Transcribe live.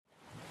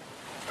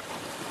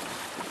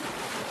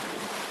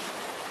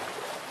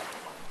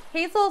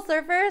Hey Soul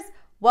Surfers,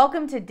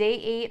 welcome to day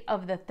 8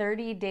 of the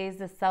 30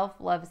 Days of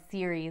Self-Love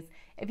series.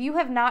 If you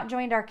have not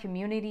joined our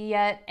community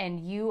yet and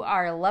you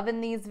are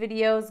loving these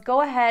videos,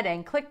 go ahead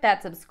and click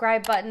that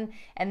subscribe button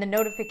and the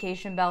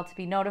notification bell to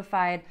be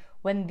notified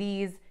when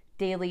these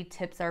daily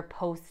tips are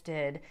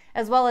posted,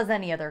 as well as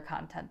any other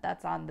content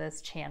that's on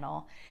this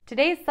channel.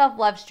 Today's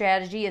self-love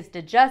strategy is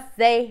to just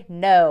say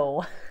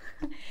no.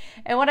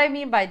 And what I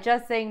mean by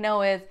just saying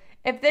no is,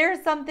 if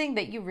there's something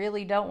that you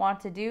really don't want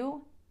to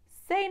do,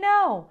 say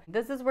no.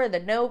 This is where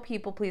the no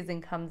people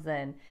pleasing comes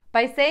in.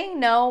 By saying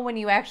no when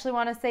you actually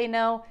want to say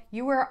no,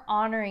 you are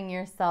honoring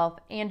yourself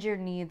and your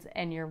needs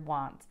and your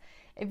wants.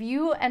 If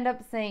you end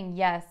up saying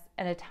yes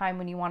at a time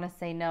when you want to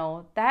say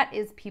no, that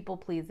is people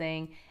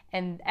pleasing.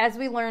 And as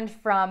we learned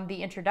from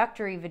the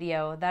introductory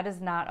video, that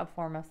is not a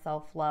form of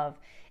self-love.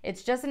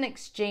 It's just an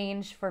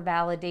exchange for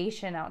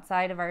validation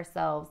outside of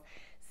ourselves,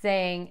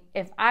 saying,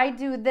 if I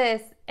do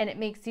this and it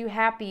makes you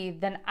happy,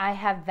 then I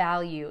have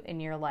value in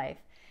your life.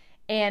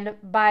 And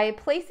by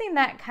placing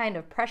that kind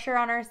of pressure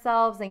on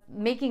ourselves and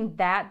making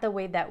that the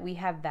way that we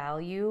have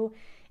value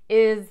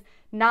is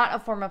not a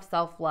form of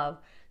self-love.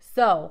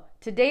 So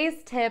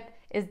today's tip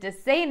is to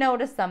say no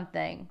to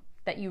something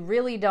that you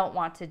really don't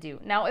want to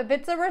do. Now, if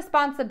it's a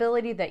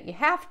responsibility that you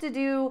have to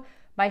do,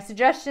 my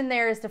suggestion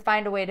there is to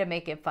find a way to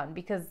make it fun,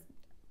 because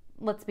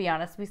let's be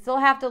honest, we still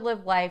have to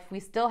live life. We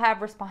still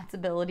have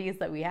responsibilities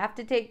that we have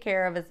to take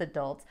care of as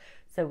adults.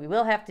 So we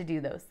will have to do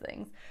those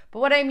things. But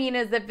what I mean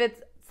is, if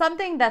it's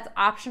something that's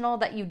optional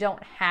that you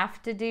don't have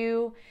to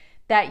do,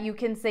 that you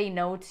can say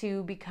no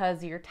to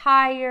because you're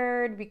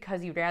tired,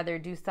 because you'd rather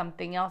do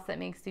something else that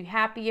makes you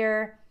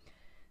happier,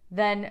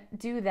 then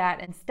do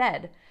that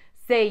instead.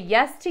 Say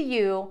yes to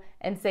you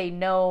and say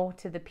no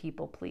to the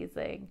people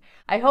pleasing.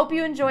 I hope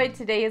you enjoyed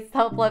today's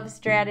self-love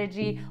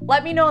strategy.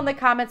 Let me know in the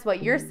comments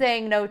what you're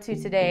saying no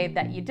to today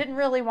that you didn't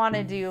really want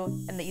to do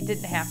and that you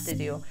didn't have to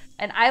do.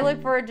 And I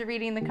look forward to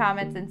reading the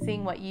comments and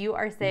seeing what you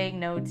are saying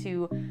no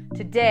to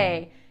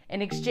today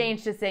in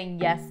exchange to saying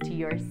yes to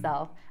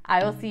yourself.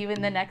 I will see you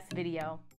in the next video.